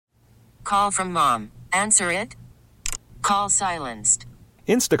call from mom. Answer it. Call silenced.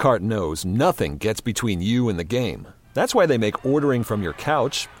 Instacart knows nothing gets between you and the game. That's why they make ordering from your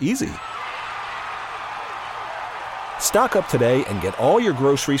couch easy. Stock up today and get all your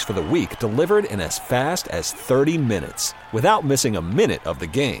groceries for the week delivered in as fast as 30 minutes without missing a minute of the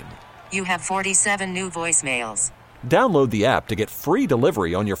game. You have 47 new voicemails. Download the app to get free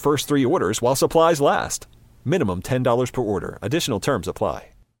delivery on your first 3 orders while supplies last. Minimum $10 per order. Additional terms apply.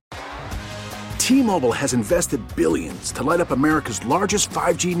 T-Mobile has invested billions to light up America's largest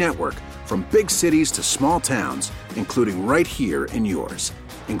 5G network, from big cities to small towns, including right here in yours.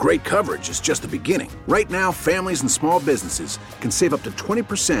 And great coverage is just the beginning. Right now, families and small businesses can save up to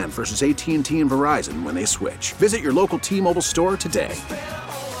 20% versus AT&T and Verizon when they switch. Visit your local T-Mobile store today.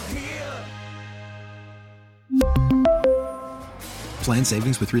 Plan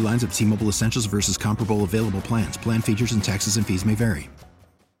savings with 3 lines of T-Mobile Essentials versus comparable available plans. Plan features and taxes and fees may vary.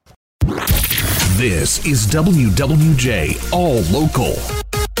 This is WWJ All Local.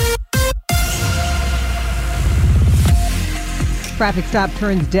 Traffic stop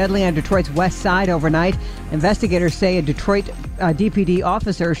turns deadly on Detroit's west side overnight. Investigators say a Detroit DPD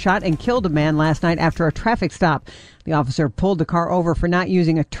officer shot and killed a man last night after a traffic stop. The officer pulled the car over for not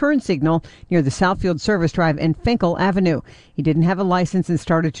using a turn signal near the Southfield Service Drive and Finkel Avenue. He didn't have a license and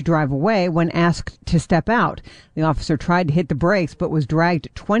started to drive away when asked to step out. The officer tried to hit the brakes but was dragged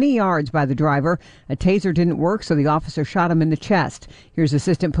 20 yards by the driver. A taser didn't work, so the officer shot him in the chest. Here's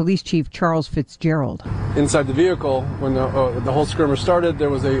Assistant Police Chief Charles Fitzgerald. Inside the vehicle, when the whole skirmish started,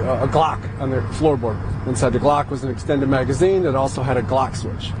 there was a Glock on the floorboard. Inside the Glock was an extended magazine that also had a Glock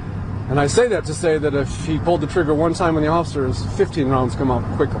switch. And I say that to say that if he pulled the trigger one time on the officers, 15 rounds come out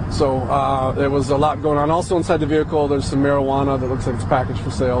quickly. So there was a lot going on. Also inside the vehicle, there's some marijuana that looks like it's packaged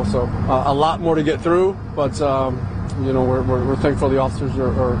for sale. So a lot more to get through, but we're thankful the officers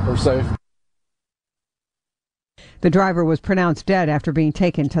are safe. The driver was pronounced dead after being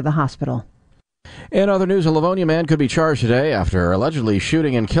taken to the hospital. In other news, a Livonia man could be charged today after allegedly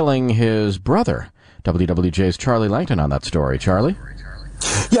shooting and killing his brother. WWJ's Charlie Langton on that story. Charlie?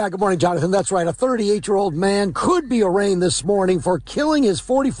 Yeah, good morning, Jonathan. That's right. A 38-year-old man could be arraigned this morning for killing his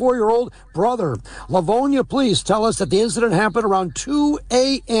 44-year-old brother. Livonia police tell us that the incident happened around 2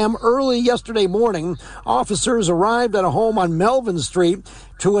 a.m. early yesterday morning. Officers arrived at a home on Melvin Street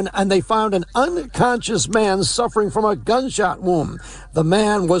and they found an unconscious man suffering from a gunshot wound. The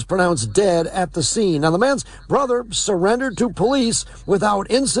man was pronounced dead at the scene. Now, the man's brother surrendered to police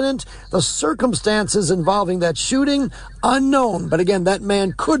without incident. The circumstances involving that shooting, unknown. But again, that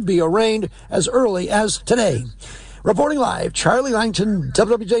man could be arraigned as early as today. Reporting live, Charlie Langton,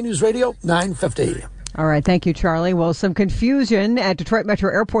 WWJ News Radio, 950. All right. Thank you, Charlie. Well, some confusion at Detroit Metro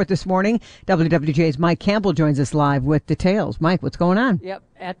Airport this morning. WWJ's Mike Campbell joins us live with details. Mike, what's going on? Yep.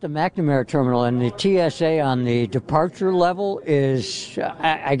 At the McNamara terminal, and the TSA on the departure level is,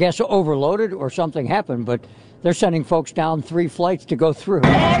 I guess, overloaded or something happened, but they're sending folks down 3 flights to go through.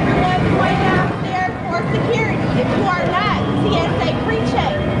 Everyone's going downstairs for security. If you are not TSA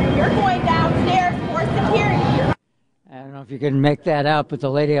pre-check, you're going downstairs for security. I don't know if you can make that out, but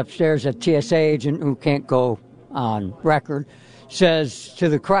the lady upstairs, a TSA agent who can't go on record, says to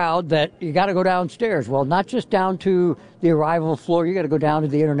the crowd that you got to go downstairs. Well, not just down to the arrival floor, you got to go down to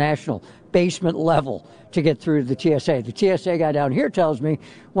the international basement level to get through the TSA. The TSA guy down here tells me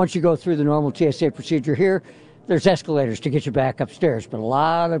once you go through the normal TSA procedure here, there's escalators to get you back upstairs. But a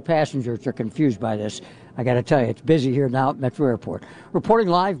lot of passengers are confused by this. I got to tell you, it's busy here now at Metro Airport. Reporting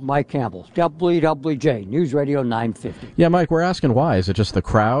live, Mike Campbell, WWJ News Radio 950. Yeah, Mike, we're asking why. Is it just the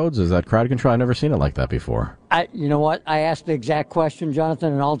crowds? Is that crowd control? I've never seen it like that before. You know what? I asked the exact question,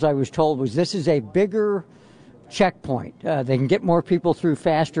 Jonathan, and all I was told was this is a bigger checkpoint. They can get more people through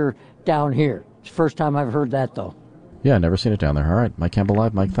faster down here. It's the first time I've heard that, though. Yeah, never seen it down there. All right, Mike Campbell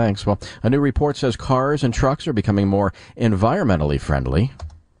Live. Mike, thanks. Well, a new report says cars and trucks are becoming more environmentally friendly.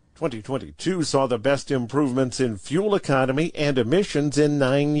 2022 saw the best improvements in fuel economy and emissions in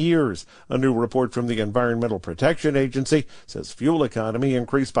 9 years. A new report from the Environmental Protection Agency says fuel economy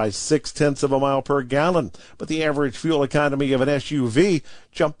increased by 0.6 of a mile per gallon, but the average fuel economy of an SUV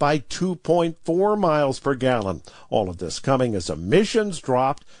jumped by 2.4 miles per gallon. All of this coming as emissions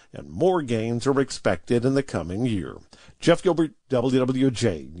dropped and more gains are expected in the coming year. Jeff Gilbert,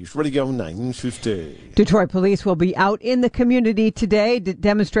 WWJ, News Radio 950. Detroit police will be out in the community today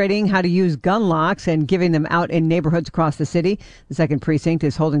demonstrating how to use gun locks and giving them out in neighborhoods across the city. The 2nd Precinct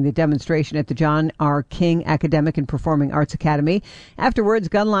is holding the demonstration at the John R. King Academic and Performing Arts Academy. Afterwards,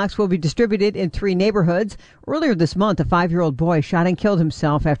 gun locks will be distributed in 3 neighborhoods. Earlier this month, a 5-year-old boy shot and killed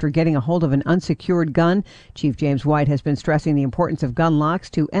himself after getting a hold of an unsecured gun. Chief James White has been stressing the importance of gun locks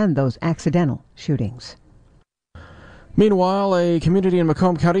to end end those accidental shootings. Meanwhile, a community in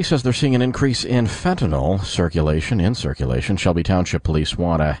Macomb County says they're seeing an increase in fentanyl circulation. Shelby Township Police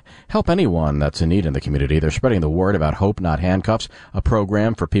want to help anyone that's in need in the community. They're spreading the word about Hope Not Handcuffs, a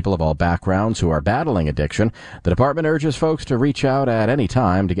program for people of all backgrounds who are battling addiction. The department urges folks to reach out at any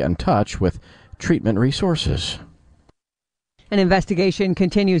time to get in touch with treatment resources. An investigation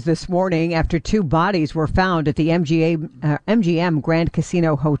continues this morning after 2 bodies were found at the MGM Grand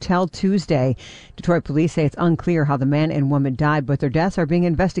Casino Hotel Tuesday. Detroit police say it's unclear how the man and woman died, but their deaths are being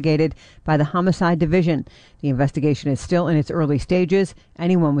investigated by the Homicide Division. The investigation is still in its early stages.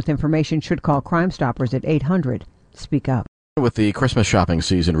 Anyone with information should call Crime Stoppers at 800-SPEAK UP. With the Christmas shopping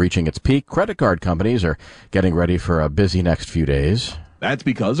season reaching its peak, credit card companies are getting ready for a busy next few days. That's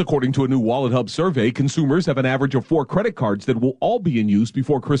because, according to a new Wallet Hub survey, consumers have an average of 4 credit cards that will all be in use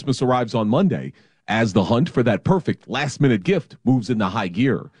before Christmas arrives on Monday, as the hunt for that perfect last-minute gift moves into high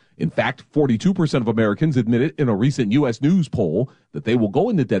gear. In fact, 42% of Americans admitted in a recent U.S. News poll that they will go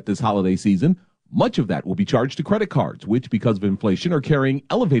into debt this holiday season. Much of that will be charged to credit cards, which, because of inflation, are carrying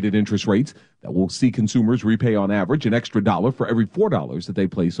elevated interest rates that will see consumers repay on average an extra $1 for every $4 that they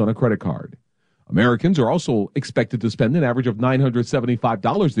place on a credit card. Americans are also expected to spend an average of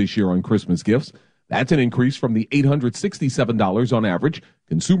 $975 this year on Christmas gifts. That's an increase from the $867 on average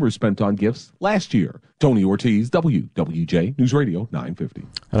consumers spent on gifts last year. Tony Ortiz, WWJ News Radio 950.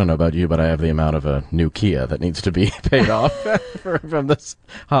 I don't know about you, but I have the amount of a new Kia that needs to be paid off from this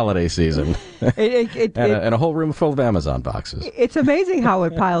holiday season. And a whole room full of Amazon boxes. It's amazing how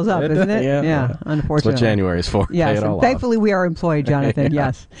it piles up, isn't it? Yeah, unfortunately. That's what January is for. Yes, Pay it all thankfully off. we are employed, Jonathan,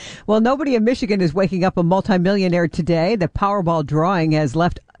 yes. Well, nobody in Michigan is waking up a multimillionaire today. The Powerball drawing has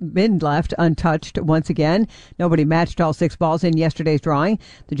been left untouched once again. Nobody matched all 6 balls in yesterday's drawing.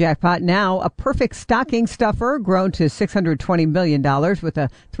 The jackpot now a perfect stocking stuffer, grown to $620 million with a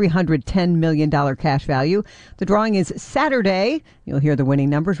 $310 million cash value. The drawing is Saturday. You'll hear the winning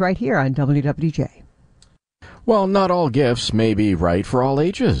numbers right here on WWJ. Well, not all gifts may be right for all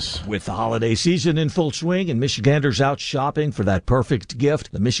ages. With the holiday season in full swing and Michiganders out shopping for that perfect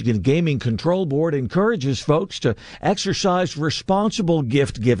gift, the Michigan Gaming Control Board encourages folks to exercise responsible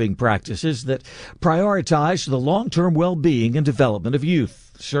gift-giving practices that prioritize the long-term well-being and development of youth.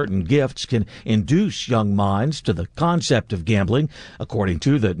 Certain gifts can induce young minds to the concept of gambling. According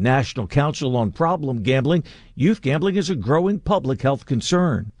to the National Council on Problem Gambling, youth gambling is a growing public health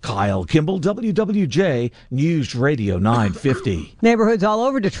concern. Kyle Kimball, WWJ News Radio 950. Neighborhoods all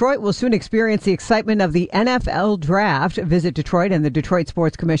over Detroit will soon experience the excitement of the NFL Draft. Visit Detroit and the Detroit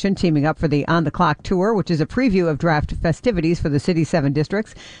Sports Commission teaming up for the On the Clock Tour, which is a preview of draft festivities for the city's 7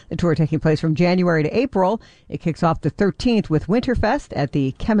 districts. The tour taking place from January to April. It kicks off the 13th with Winterfest at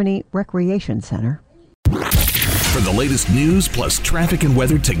the Kemeny Recreation Center. For the latest news plus traffic and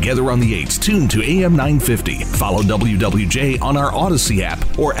weather together on the 8s, tune to AM 950. Follow WWJ on our Odyssey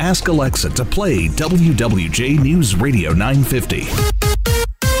app or ask Alexa to play WWJ News Radio 950.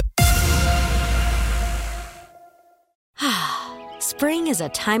 Spring is a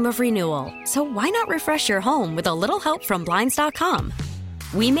time of renewal, so why not refresh your home with a little help from Blinds.com?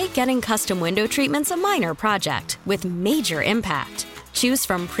 We make getting custom window treatments a minor project with major impact. Choose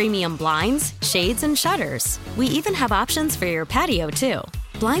from premium blinds, shades, and shutters. We even have options for your patio, too.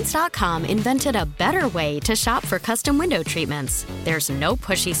 Blinds.com invented a better way to shop for custom window treatments. There's no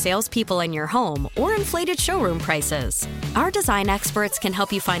pushy salespeople in your home or inflated showroom prices. Our design experts can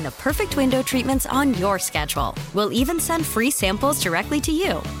help you find the perfect window treatments on your schedule. We'll even send free samples directly to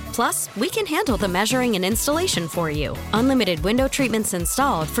you. Plus, we can handle the measuring and installation for you. Unlimited window treatments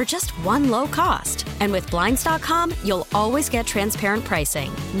installed for just one low cost. And with Blinds.com, you'll always get transparent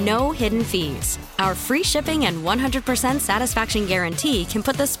pricing. No hidden fees. Our free shipping and 100% satisfaction guarantee can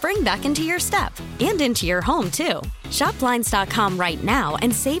put the spring back into your step and into your home, too. Shop Blinds.com right now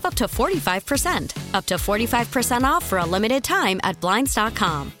and save up to 45%. Up to 45% off for a limited time at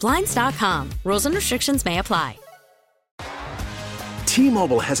Blinds.com. Blinds.com. Rules and restrictions may apply.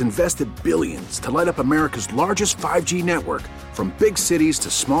 T-Mobile has invested billions to light up America's largest 5G network, from big cities to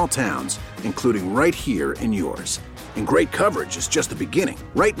small towns, including right here in yours. And great coverage is just the beginning.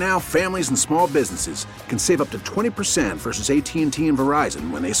 Right now, families and small businesses can save up to 20% versus AT&T and Verizon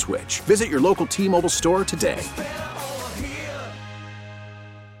when they switch. Visit your local T-Mobile store today.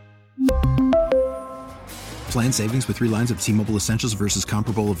 Plan savings with 3 lines of T-Mobile Essentials versus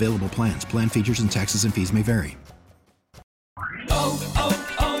comparable available plans. Plan features and taxes and fees may vary.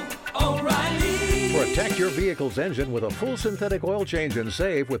 O'Reilly. For a Protect your vehicle's engine with a full synthetic oil change and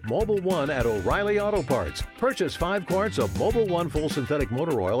save with Mobile One at O'Reilly Auto Parts. Purchase 5 quarts of Mobile One full synthetic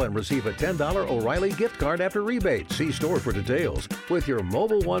motor oil and receive a $10 O'Reilly gift card after rebate. See store for details. With your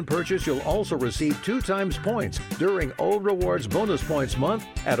Mobile One purchase, you'll also receive 2 times points during O Rewards Bonus Points Month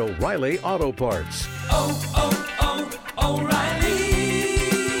at O'Reilly Auto Parts. O'Reilly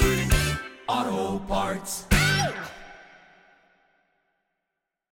Auto Parts.